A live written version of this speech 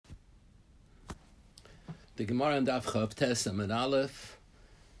The Gemara in Daf Chav Tes Amud Aleph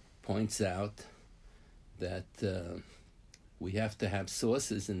points out that we have to have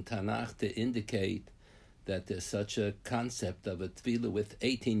sources in Tanakh to indicate that there's such a concept of a tefillah with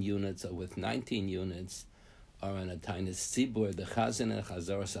 18 units or with 19 units, or in a tiny tzibur, the Chazan and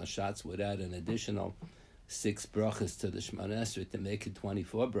Chazaras Hashatz would add an additional 6 brachas to the Shemona Esrei to make it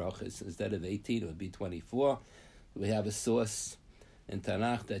 24 brachas. Instead of 18, it would be 24. We have a source in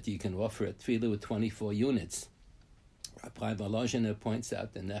Tanakh that you can offer a tefillah with 24 units. Rabbi Volozhin points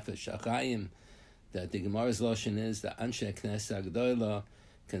out in Nefesh HaChaim that the Gemara's Loshen is the Anshe Knesset Agdola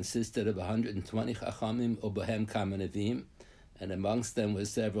consisted of 120 Chachamim Ubohem Kama Neviim, and amongst them were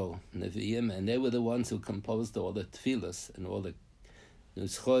several Neviim, and they were the ones who composed all the tefillahs and all the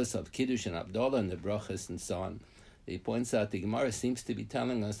nuschos of Kiddush and Abdullah and the brachas and so on. He points out the Gemara seems to be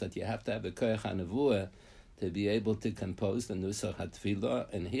telling us that you have to have a koyach hanevuah to be able to compose the nusach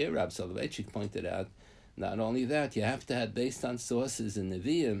hatfilah. And here Rab Soloveitchik pointed out, not only that, you have to have, based on sources in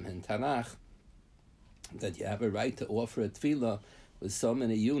Nevi'im and Tanakh, that you have a right to offer a tefillah with so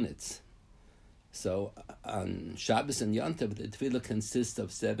many units. So on Shabbos and Yom Tov, the tefillah consists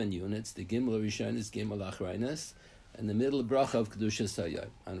of 7 units. The Gimel Rishon is Gimel Achraynos, and the middle bracha of Kedushas Hayom.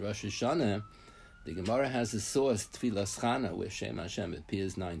 On Rosh Hashanah, the Gemara has a source, Tefillas Chana, where Shem Hashem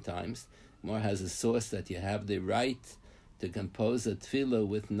appears 9 times. The Gemara has a source that you have the right to compose a tefillah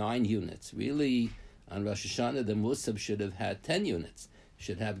with 9 units. Really, on Rosh Hashanah, the Musaf should have had 10 units.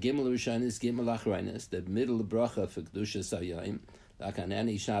 Should have Gimel Rishonis, Gimel Achraynos, the middle bracha for Kedushas Hayom, like on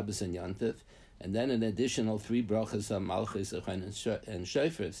any Shabbos and Yom Tov, and then an additional 3 brachas of Malchus and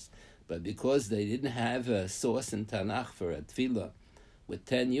Shofars. But because they didn't have a source in Tanakh for a tefillah with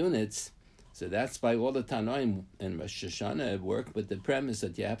 10 units, so that's why all the Tanoim in Rosh Hashanah work with the premise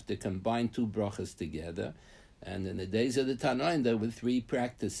that you have to combine 2 brachas together. And in the days of the Tanoim, there were 3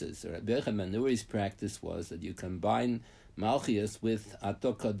 practices. Rabbi Yochanan Nuri's practice was that you combine Malchias with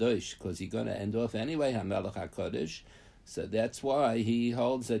Ato Kadosh, because you're going to end off anyway HaMelech HaKadosh. So that's why he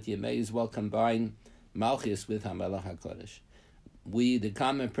holds that you may as well combine Malchias with HaMelech HaKadosh. The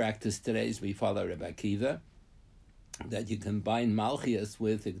common practice today is we follow Rabbi Akiva, that you combine Malchias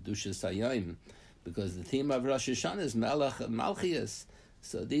with Kedushas Hayom, because the theme of Rosh Hashanah is Malchias.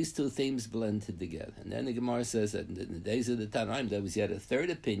 So these 2 themes blended together. And then the Gemara says that in the days of the Tanoim, there was yet a third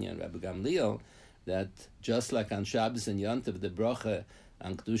opinion, Rabbi Gamliel, that just like on Shabbos and Yom Tov, the bracha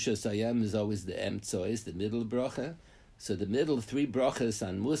on Kedushas Hayom is always the Emtsois, the middle bracha. So the middle 3 brachas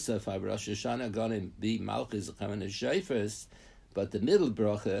on Musaf of Rosh Hashanah are going to be Malchus and Shofars, but the middle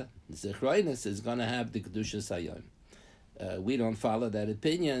bracha, Zechraynos, is going to have the Kedushas Hayom. We don't follow that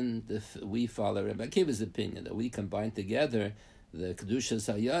opinion. We follow Rabbi Akiva's opinion, that we combine together the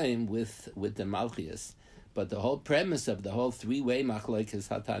Kedushas Hayom with the Malchias. But the whole premise of the whole 3-way Machlokes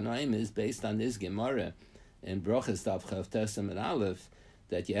HaTanoim is based on this Gemara in Brochas Daf Chav Tes Amud Aleph,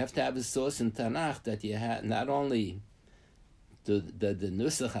 that you have to have a source in Tanakh that you have not only the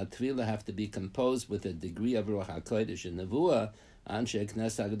Nusach HaTefillah have to be composed with a degree of Ruach HaKodesh and Nevuah. Anshe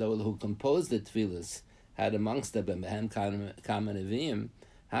Knesset Agdola who composed the Tefillahs had amongst them Behem Kama Neviim.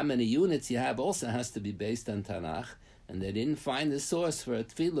 How many units you have also has to be based on Tanakh, and they didn't find a source for a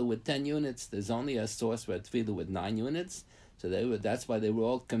Tefillah with 10 units. There's only a source for a Tefillah with 9 units. So that's why they were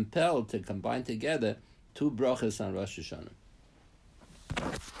all compelled to combine together 2 brachas on Rosh Hashanah.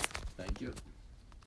 Thank you.